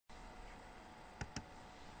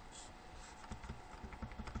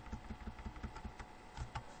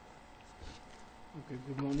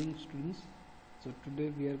Good morning, students. So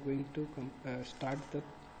today we are going to start the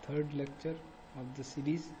third lecture of the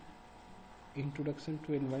series Introduction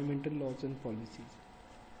to Environmental Laws and Policies.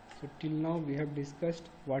 So till now we have discussed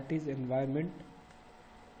what is environment,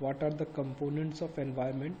 what are the components of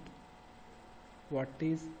environment, what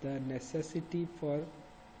is the necessity for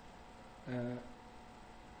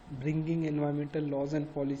bringing environmental laws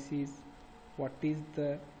and policies, what is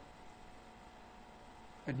the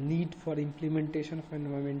a need for implementation of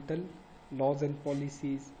environmental laws and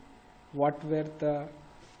policies, what were the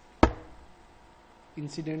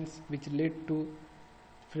incidents which led to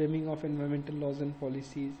framing of environmental laws and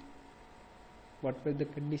policies, what were the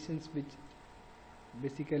conditions which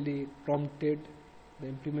basically prompted the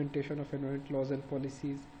implementation of environmental laws and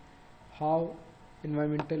policies, how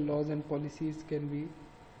environmental laws and policies can be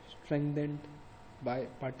strengthened by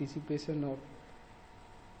participation of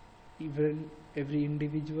even every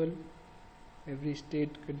individual, every state,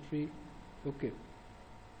 country. Okay,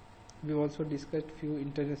 we also discussed few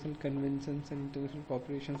international conventions and international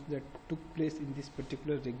corporations that took place in this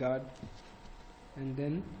particular regard, and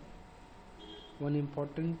then one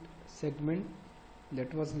important segment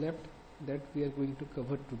that was left that we are going to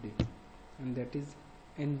cover today, and that is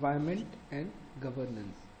environment and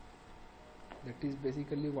governance. That is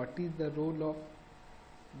basically what is the role of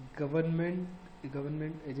government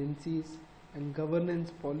agencies and governance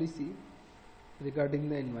policy regarding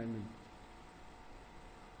the environment.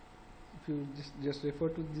 If you just refer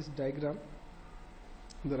to this diagram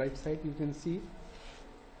on the right side, you can see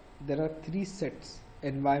there are three sets: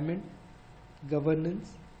 environment,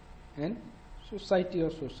 governance and society or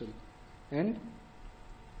social, and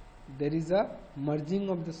there is a merging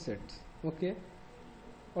of the sets, okay,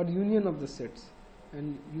 or union of the sets,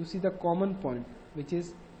 and you see the common point, which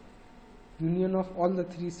is union of all the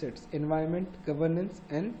three sets: environment, governance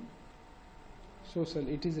and social.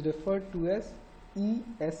 It is referred to as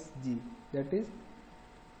ESG, that is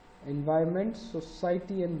environment,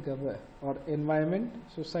 society and or environment,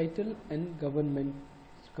 societal and governance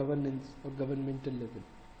or governmental level.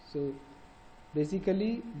 So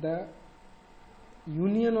basically the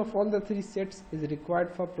union of all the three sets is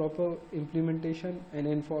required for proper implementation and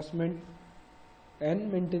enforcement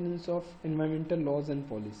and maintenance of environmental laws and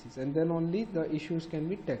policies, and then only the issues can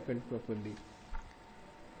be tackled properly.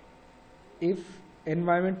 If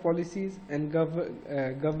environment policies and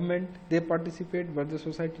government they participate but the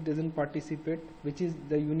society doesn't participate, which is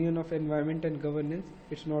the union of environment and governance,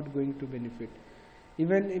 it's not going to benefit.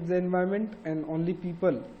 Even if the environment and only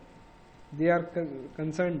people they are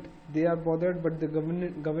concerned, they are bothered, but the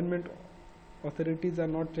government authorities are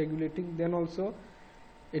not regulating, then also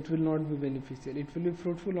it will not be beneficial. It will be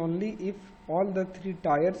fruitful only if all the three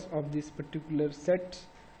tiers of this particular set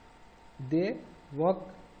they work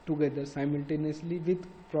together simultaneously with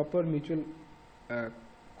proper mutual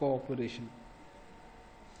cooperation.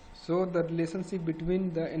 So the relationship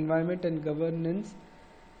between the environment and governance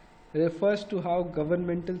refers to how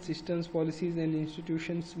governmental systems, policies and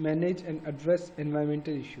institutions manage and address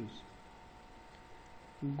environmental issues.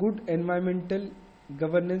 Good environmental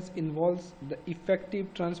governance involves the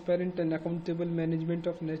effective, transparent and accountable management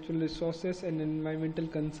of natural resources and environmental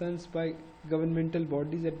concerns by governmental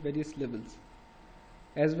bodies at various levels,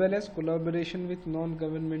 as well as collaboration with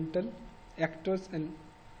non-governmental actors and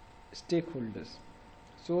stakeholders.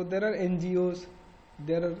 So there are NGOs,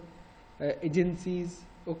 there are agencies,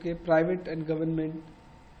 okay, private and government,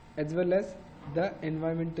 as well as the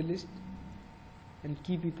environmentalists and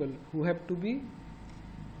key people who have to be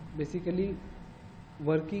basically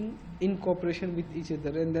working in cooperation with each other,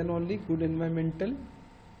 and then only good environmental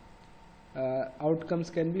outcomes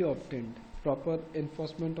can be obtained. Proper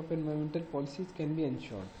enforcement of environmental policies can be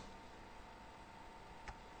ensured.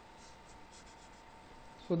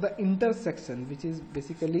 So the intersection, which is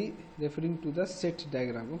basically referring to the set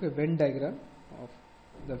diagram, okay, Venn diagram of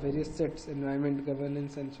the various sets: environment,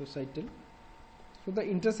 governance and societal. So the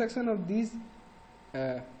intersection of these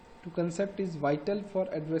two concepts is vital for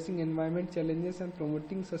addressing environment challenges and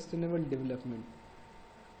promoting sustainable development.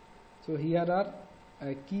 So here are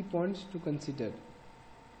key points to consider.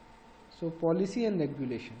 So policy and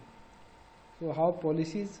regulation. So how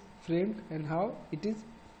policy is framed and how it is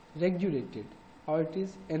regulated, how it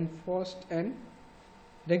is enforced and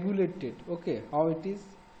regulated, okay, how it is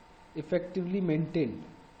effectively maintained.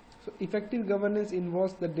 So effective governance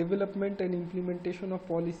involves the development and implementation of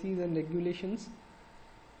policies and regulations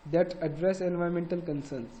that address environmental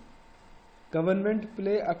concerns. Government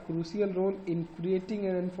play a crucial role in creating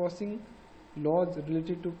and enforcing laws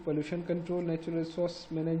related to pollution control, natural resource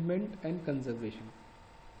management and conservation.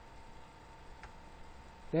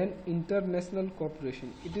 Then international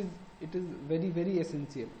cooperation. It is very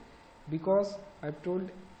essential, because I've told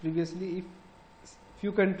previously, if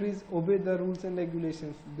few countries obey the rules and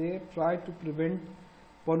regulations, they try to prevent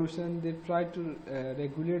pollution, they try to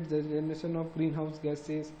regulate the generation of greenhouse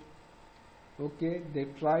gases. Okay, they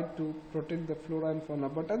try to protect the flora and fauna,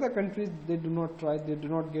 but other countries, they do not try, they do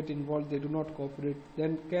not get involved, they do not cooperate.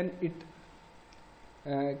 Then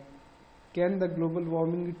can the global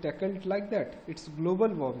warming be tackled like that? It's global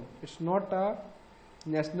warming. It's not a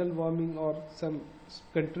national warming or some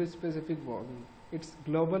country specific warming. It's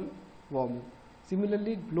global warming.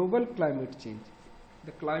 Similarly, global climate change.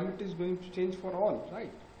 The climate is going to change for all,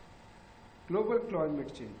 right? Global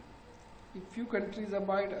climate change. If few countries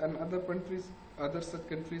abide and other such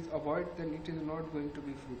countries avoid, then it is not going to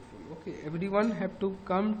be fruitful. Okay, everyone have to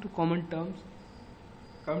come to common terms,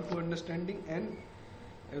 come to understanding, and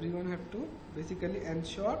everyone have to basically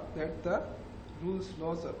ensure that the rules,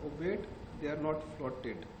 laws are obeyed, they are not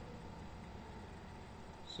flouted.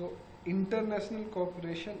 So international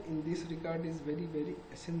cooperation in this regard is very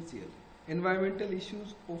essential. Environmental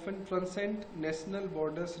issues often transcend national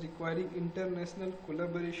borders, requiring international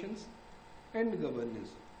collaborations and governance.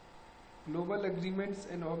 Global agreements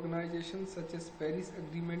and organizations such as Paris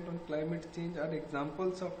Agreement on Climate Change are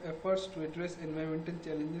examples of efforts to address environmental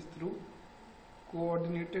challenges through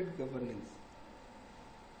coordinated governance.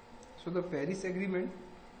 So the Paris Agreement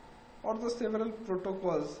or the several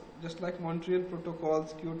protocols, just like Montreal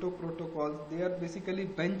protocols, Kyoto protocols, they are basically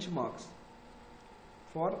benchmarks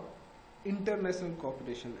for international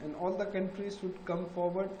cooperation, and all the countries should come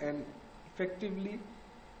forward and effectively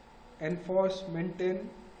enforce, maintain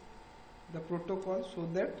the protocol, so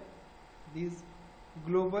that these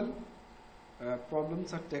global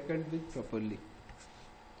problems are tackled with properly.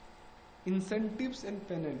 Incentives and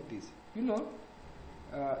penalties.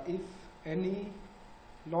 If any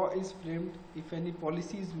law is framed, if any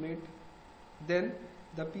policy is made, then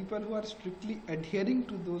the people who are strictly adhering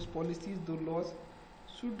to those policies, those laws,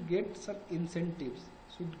 should get some incentives,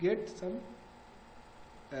 should get some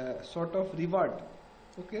sort of reward,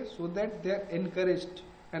 okay, so that they are encouraged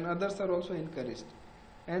and others are also encouraged.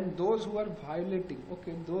 And those who are violating,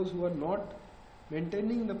 okay, those who are not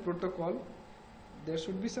maintaining the protocol, there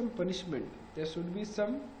should be some punishment, there should be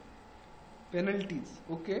some penalties,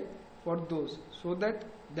 okay, for those, so that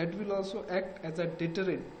will also act as a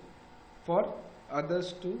deterrent for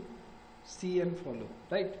others to see and follow,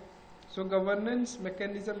 right? So governance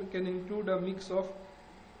mechanism can include a mix of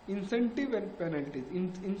incentive and penalties.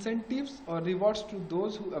 Incentives or rewards to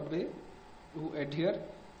those who obey, who adhere,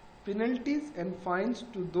 penalties and fines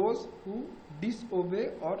to those who disobey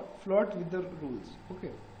or flirt with the rules,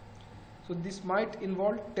 okay. So this might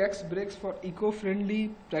involve tax breaks for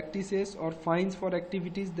eco-friendly practices or fines for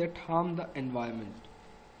activities that harm the environment.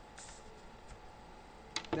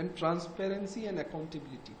 Then transparency and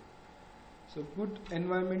accountability. So good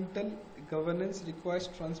environmental governance requires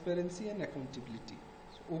transparency and accountability.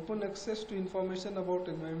 So open access to information about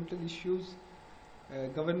environmental issues,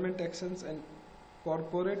 government actions and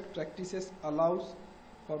corporate practices allows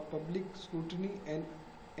for public scrutiny and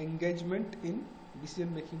engagement in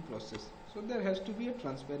decision-making process. So there has to be a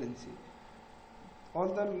transparency. All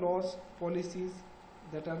the laws, policies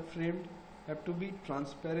that are framed have to be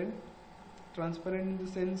transparent. Transparent in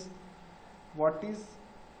the sense, what is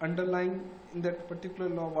underlying in that particular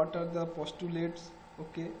law, what are the postulates,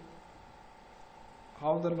 okay,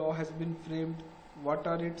 how the law has been framed, what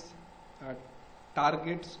are its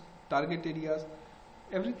target areas.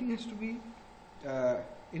 Everything has to be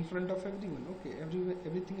in front of everyone, okay.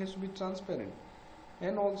 Everything has to be transparent.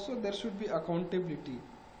 And also there should be accountability.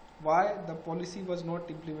 Why the policy was not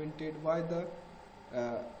implemented, why the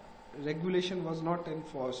regulation was not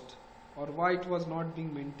enforced, or why it was not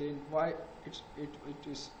being maintained, why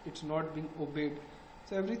it's not being obeyed.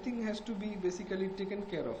 So everything has to be basically taken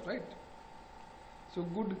care of, right? So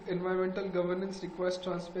good environmental governance requires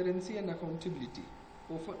transparency and accountability.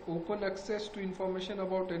 Open access to information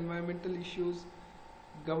about environmental issues,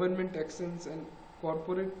 government actions and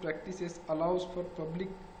corporate practices allows for public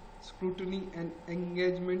scrutiny and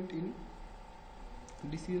engagement in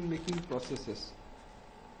decision-making processes.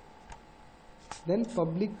 Then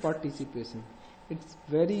public participation. It's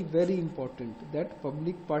very important that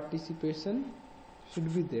public participation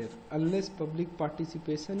should be there. Unless public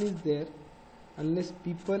participation is there, unless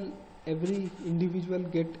people, every individual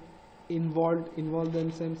get involve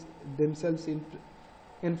themselves in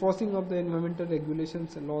enforcing of the environmental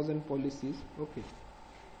regulations, laws and policies, okay,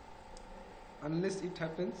 unless it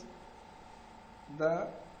happens, the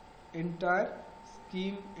entire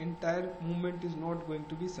scheme, entire movement is not going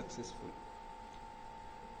to be successful.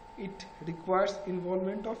 it requires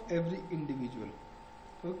involvement of every individual.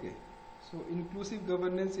 Okay, so inclusive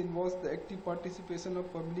governance involves the active participation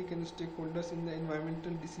of public and stakeholders in the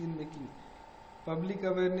environmental decision making. Public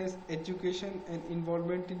awareness, education and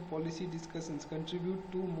involvement in policy discussions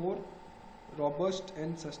contribute to more robust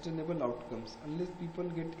and sustainable outcomes. Unless people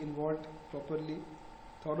get involved properly,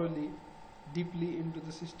 thoroughly, deeply into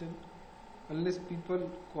the system, unless people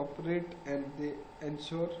cooperate and they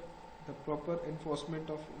ensure the proper enforcement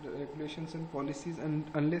of the regulations and policies, and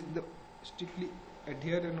unless they strictly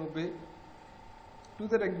adhere and obey to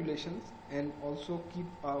the regulations, and also keep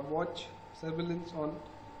watch surveillance on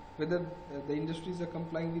whether the industries are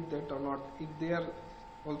complying with that or not, if they are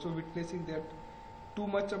also witnessing that too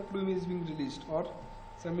much of plume is being released, or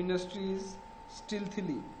some industry is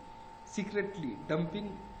stealthily, secretly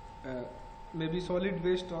dumping maybe solid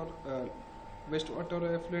waste or wastewater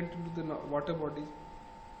or effluent into the water bodies,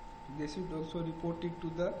 they should also report it to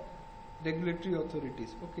the regulatory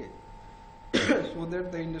authorities, okay, so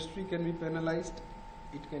that the industry can be penalized,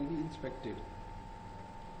 it can be inspected.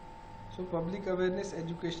 So public awareness,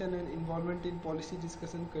 education and involvement in policy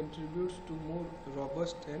discussion contributes to more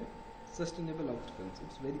robust and sustainable outcomes.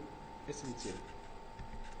 It's very essential.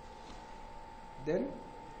 Then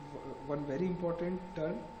one very important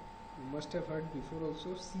term you must have heard before also,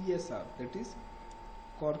 CSR, that is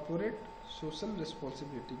corporate social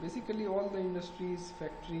responsibility. Basically all the industries,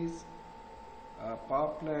 factories, power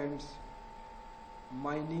plants,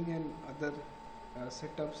 mining and other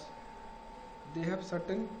setups, they have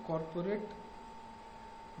certain corporate,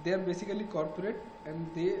 they are basically corporate and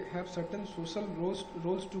they have certain social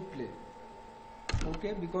roles to play,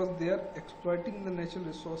 okay, because they are exploiting the natural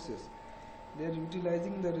resources, they are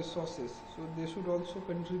utilizing the resources, so they should also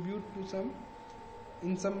contribute to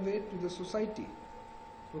in some way to the society,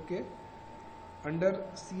 okay. Under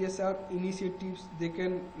CSR initiatives they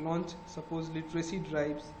can launch, suppose, literacy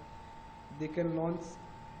drives, they can launch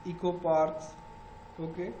eco parks,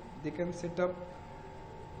 okay, they can set up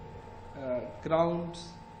grounds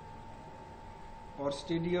or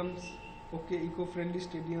stadiums, okay, eco-friendly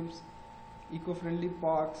stadiums, eco-friendly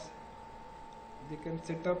parks, they can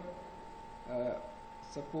set up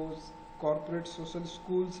suppose corporate social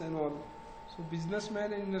schools and all. So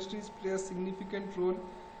businessmen and industries play a significant role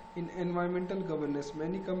in environmental governance.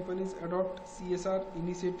 Many companies adopt CSR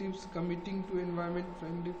initiatives committing to environment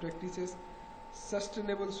friendly practices,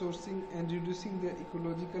 sustainable sourcing and reducing their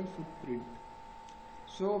ecological footprint.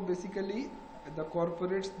 So basically the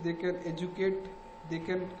corporates, they can educate, they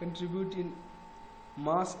can contribute in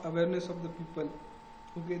mass awareness of the people,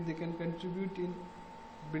 okay, they can contribute in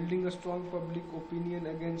building a strong public opinion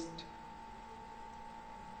against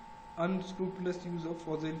unscrupulous use of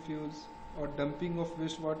fossil fuels or dumping of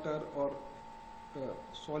wastewater or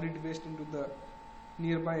solid waste into the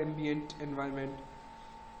nearby ambient environment.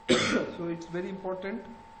 So it's very important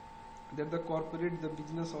that the corporate, the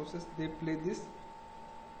business houses, they play this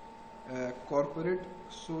corporate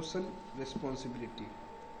social responsibility.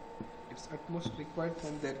 It's utmost required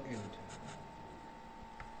from their end.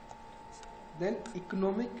 Then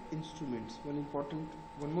economic instruments,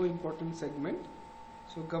 one more important segment.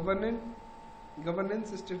 So governance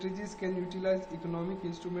strategies can utilize economic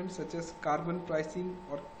instruments such as carbon pricing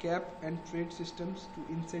or cap and trade systems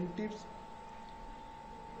to incentives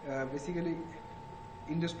basically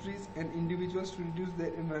industries and individuals to reduce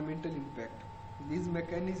their environmental impact. These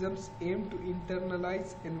mechanisms aim to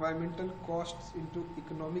internalize environmental costs into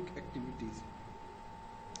economic activities.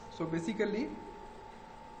 So basically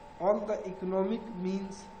all the economic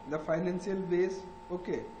means, the financial ways,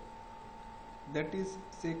 okay, that is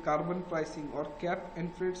say carbon pricing or cap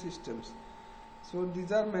and trade systems. So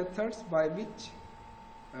these are methods by which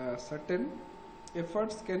certain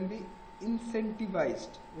efforts can be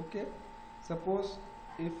incentivized, okay. Suppose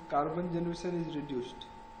if carbon generation is reduced,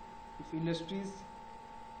 if industries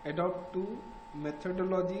adopt to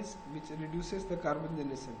methodologies which reduces the carbon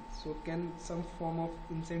generation, so can some form of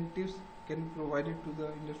incentives can be provided to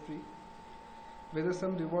the industry, whether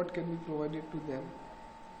some reward can be provided to them,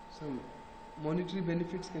 some monetary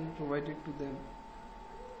benefits can be provided to them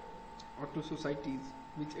or to societies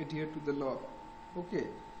which adhere to the law, okay.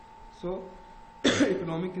 So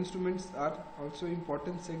economic instruments are also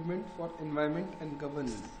important segment for environment and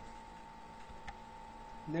governance.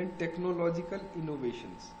 Then technological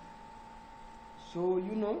innovations. So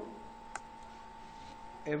you know,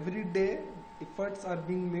 every day efforts are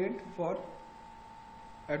being made for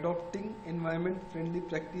adopting environment friendly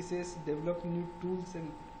practices, develop new tools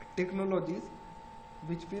and technologies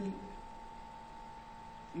which will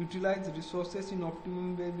utilize resources in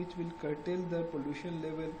optimum way, which will curtail the pollution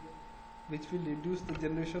level, which will reduce the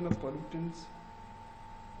generation of pollutants,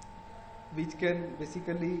 which can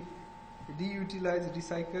basically reutilize,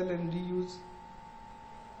 recycle and reuse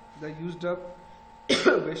the used up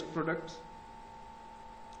waste products.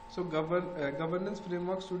 So governance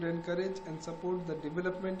frameworks should encourage and support the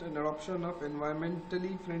development and adoption of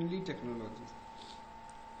environmentally friendly technologies.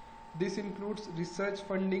 This includes research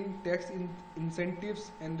funding, tax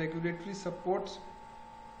incentives and regulatory supports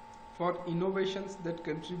for innovations that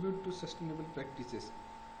contribute to sustainable practices.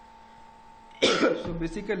 So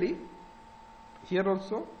basically, here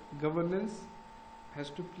also governance has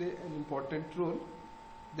to play an important role,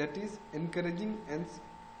 that is encouraging and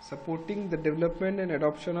supporting the development and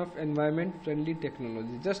adoption of environment friendly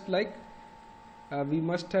technology. Just like we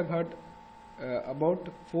must have heard about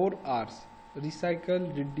 4 R's: recycle,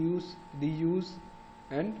 reduce, reuse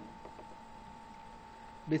and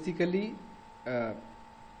basically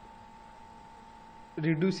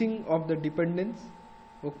reducing of the dependence,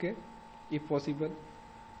 okay, if possible,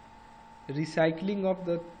 recycling of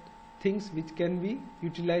the things which can be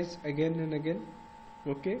utilized again and again,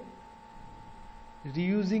 okay,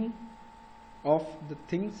 reusing of the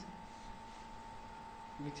things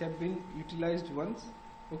which have been utilized once,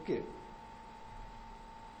 okay.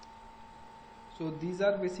 So these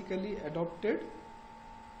are basically adopted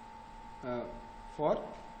for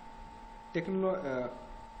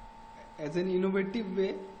as an innovative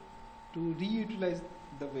way to reutilize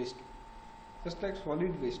the waste. Just like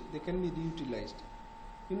solid waste, they can be reutilized.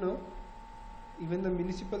 You know, even the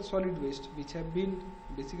municipal solid waste which have been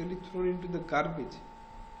basically thrown into the garbage,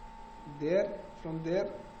 from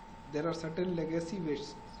there are certain legacy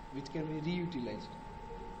wastes which can be reutilized,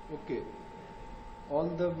 okay. All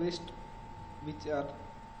the waste which are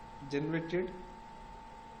generated,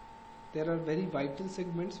 there are very vital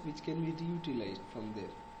segments which can be reutilized from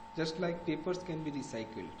there. Just like papers can be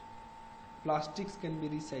recycled, plastics can be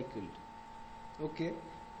recycled, okay.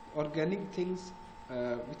 Organic things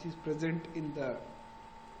which is present in the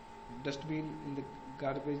dustbin, in the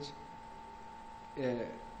garbage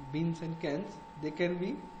bins and cans, they can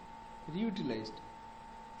be reutilized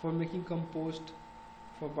for making compost,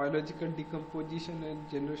 for biological decomposition and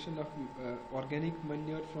generation of organic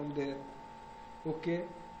manure from there, okay.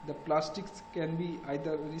 The plastics can be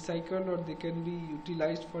either recycled or they can be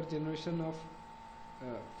utilized for generation of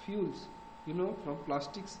fuels. You know, from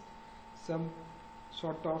plastics some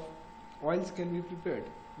sort of oils can be prepared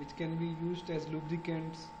which can be used as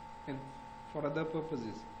lubricants and for other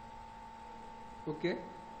purposes, okay.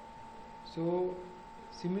 So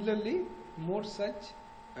similarly, more such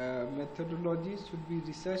methodologies should be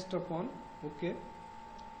researched upon, okay,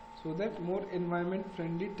 so that more environment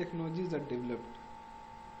friendly technologies are developed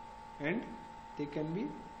and they can be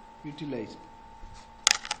utilized.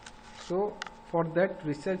 So for that,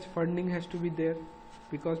 research funding has to be there,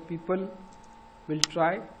 because people will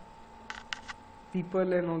try,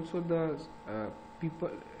 people and also the people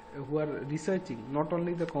who are researching, not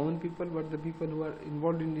only the common people but the people who are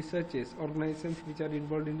involved in researches, organizations which are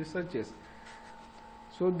involved in researches.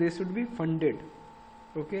 So they should be funded,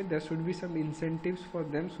 okay. There should be some incentives for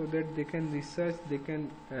them so that they can research, they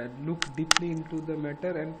can look deeply into the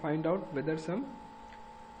matter and find out whether some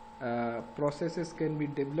processes can be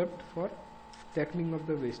developed for tackling of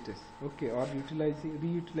the wastes, okay, or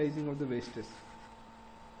reutilizing of the wastes.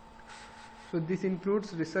 So this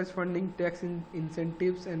includes research funding, tax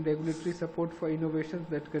incentives and regulatory support for innovations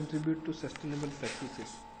that contribute to sustainable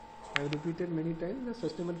practices. I have repeated many times, the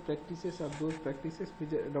sustainable practices are those practices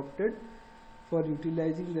which are adopted for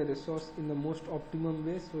utilizing the resource in the most optimum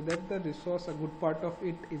way, so that the resource, a good part of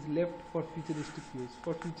it, is left for futuristic use,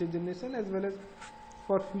 for future generation as well as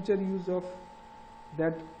for future use of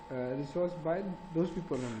that resource by those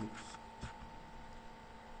people only.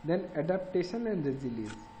 Then adaptation and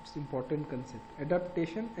resilience, it's important concept.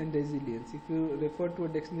 Adaptation and resilience, if you refer to a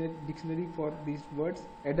dictionary for these words,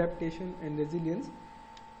 adaptation and resilience,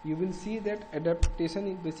 you will see that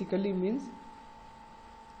adaptation basically means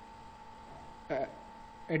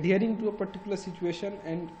adhering to a particular situation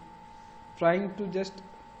and trying to just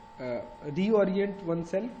reorient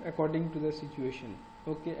oneself according to the situation,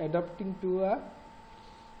 okay.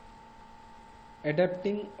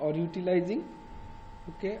 Adapting or utilizing,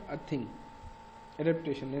 okay, a thing,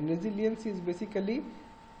 adaptation. And resilience is basically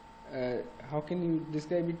how can you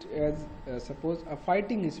describe it as suppose a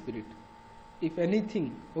fighting spirit. If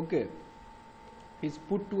anything, okay, is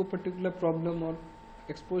put to a particular problem or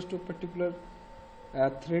exposed to a particular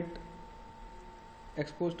threat,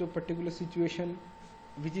 exposed to a particular situation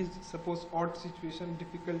which is suppose odd situation,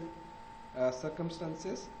 difficult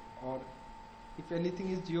circumstances, or if anything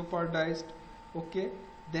is jeopardized, okay,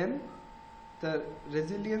 then The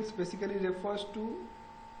resilience basically refers to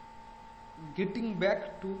getting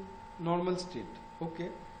back to normal state, okay,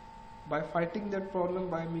 by fighting that problem,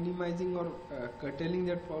 by minimizing or curtailing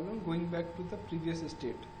that problem, going back to the previous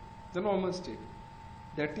state, the normal state.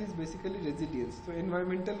 That is basically resilience. So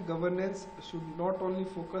environmental governance should not only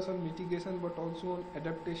focus on mitigation but also on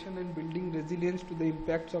adaptation and building resilience to the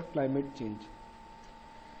impacts of climate change.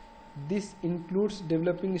 This includes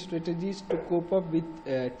developing strategies to cope up with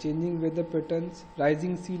changing weather patterns,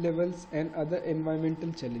 rising sea levels and other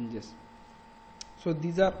environmental challenges. So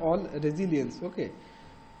these are all resilience, okay.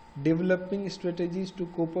 Developing strategies to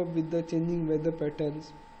cope up with the changing weather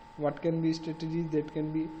patterns. What can be strategies that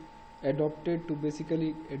can be adopted to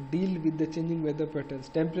basically deal with the changing weather patterns?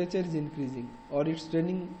 Temperature is increasing or it's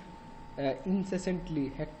raining incessantly,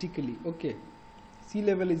 hectically, okay. Sea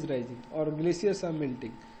level is rising or glaciers are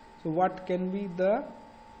melting. So what can be the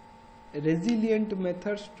resilient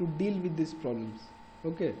methods to deal with these problems,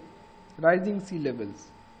 okay. Rising sea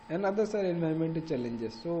levels and others are environmental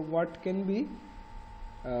challenges. So what can be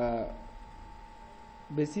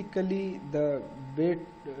basically the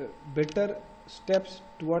better steps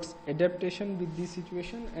towards adaptation with this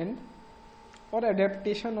situation and or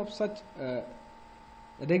adaptation of such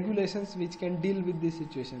regulations which can deal with this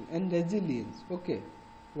situation. And resilience, okay,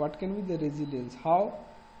 what can be the resilience, how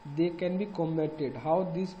they can be combated, how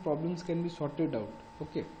these problems can be sorted out,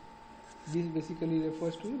 okay. This basically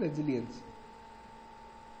refers to resilience.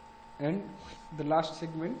 And the last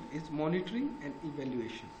segment is monitoring and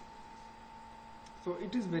evaluation. So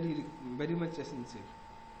it is very much essential.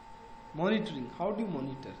 Monitoring, how do you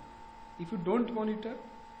monitor? If you don't monitor,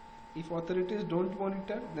 if authorities don't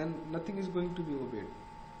monitor, then nothing is going to be obeyed.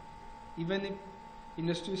 Even if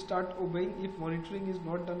industry start obeying, if monitoring is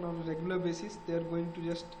not done on a regular basis, they are going to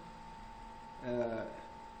just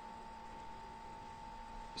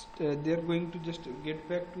get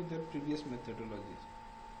back to their previous methodologies,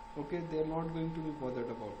 okay. They are not going to be bothered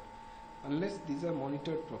about unless these are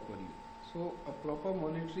monitored properly. So a proper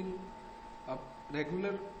monitoring,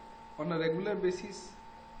 on a regular basis,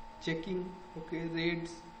 checking, okay,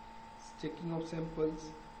 raids, checking of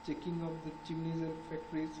samples, checking of the chimneys and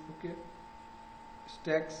factories, okay,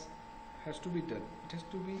 stacks has to be done. It has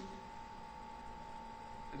to be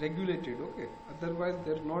regulated, okay. Otherwise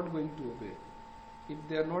they are not going to obey. If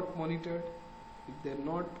they are not monitored, if they are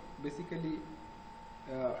not basically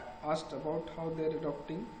asked about how they are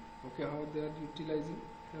adopting, okay, how they are utilizing,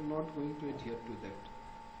 they are not going to adhere to that,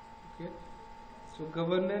 okay. So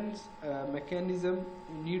governance mechanism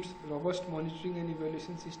needs robust monitoring and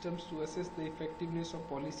evaluation systems to assess the effectiveness of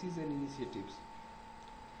policies and initiatives.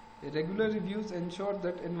 Regular reviews ensure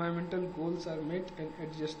that environmental goals are met and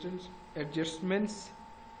adjustments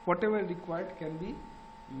whatever required can be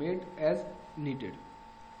made as needed.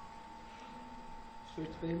 So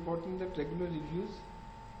it's very important that regular reviews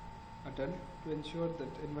are done to ensure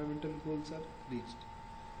that environmental goals are reached.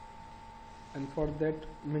 And for that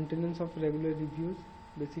maintenance of regular reviews,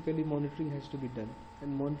 basically monitoring has to be done,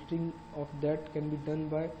 and monitoring of that can be done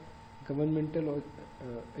by governmental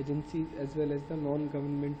agencies as well as the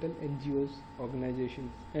non-governmental NGOs,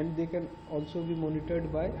 organizations, and they can also be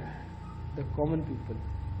monitored by the common people.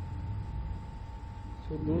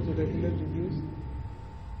 So those regular reviews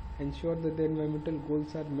ensure that the environmental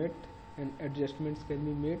goals are met and adjustments can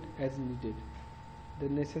be made as needed. The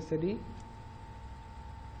necessary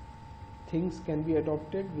things can be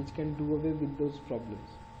adopted which can do away with those problems.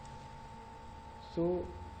 So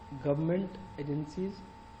government agencies,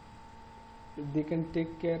 they can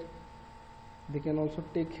take care, they can also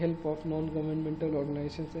take help of non-governmental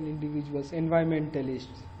organizations and individuals,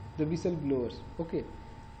 environmentalists, the whistleblowers, okay,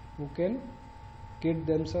 who can get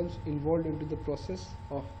themselves involved into the process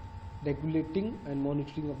of regulating and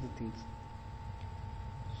monitoring of the things.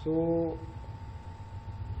 So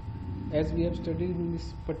as we have studied in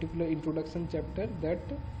this particular introduction chapter, that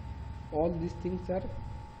all these things are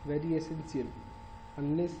very essential.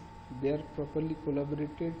 Unless they are properly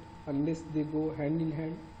collaborated, unless they go hand in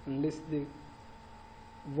hand, unless they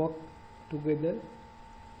work together,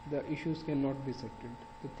 the issues cannot be settled,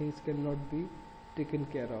 the things cannot be taken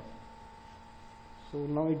care of. So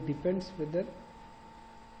now it depends whether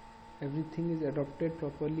everything is adopted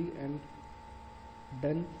properly and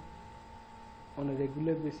done on a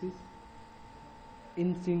regular basis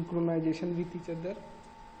in synchronization with each other.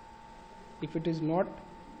 If it is not,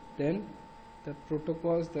 then the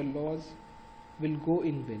protocols, the laws will go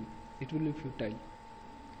in vain, it will be futile.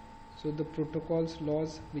 So the protocols,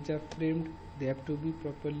 laws which are framed, they have to be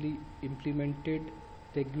properly implemented,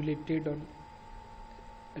 regulated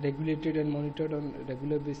and monitored on a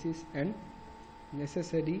regular basis, and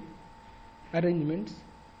necessary arrangements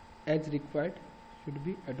as required should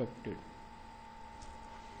be adopted.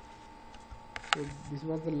 So this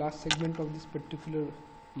was the last segment of this particular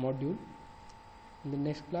module. In the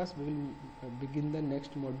next class we will begin the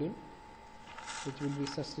next module, which will be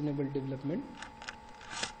sustainable development.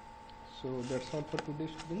 So that's all for today,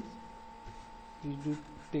 students. Please do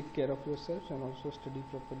take care of yourselves and also study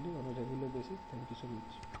properly on a regular basis. Thank you so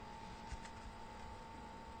much.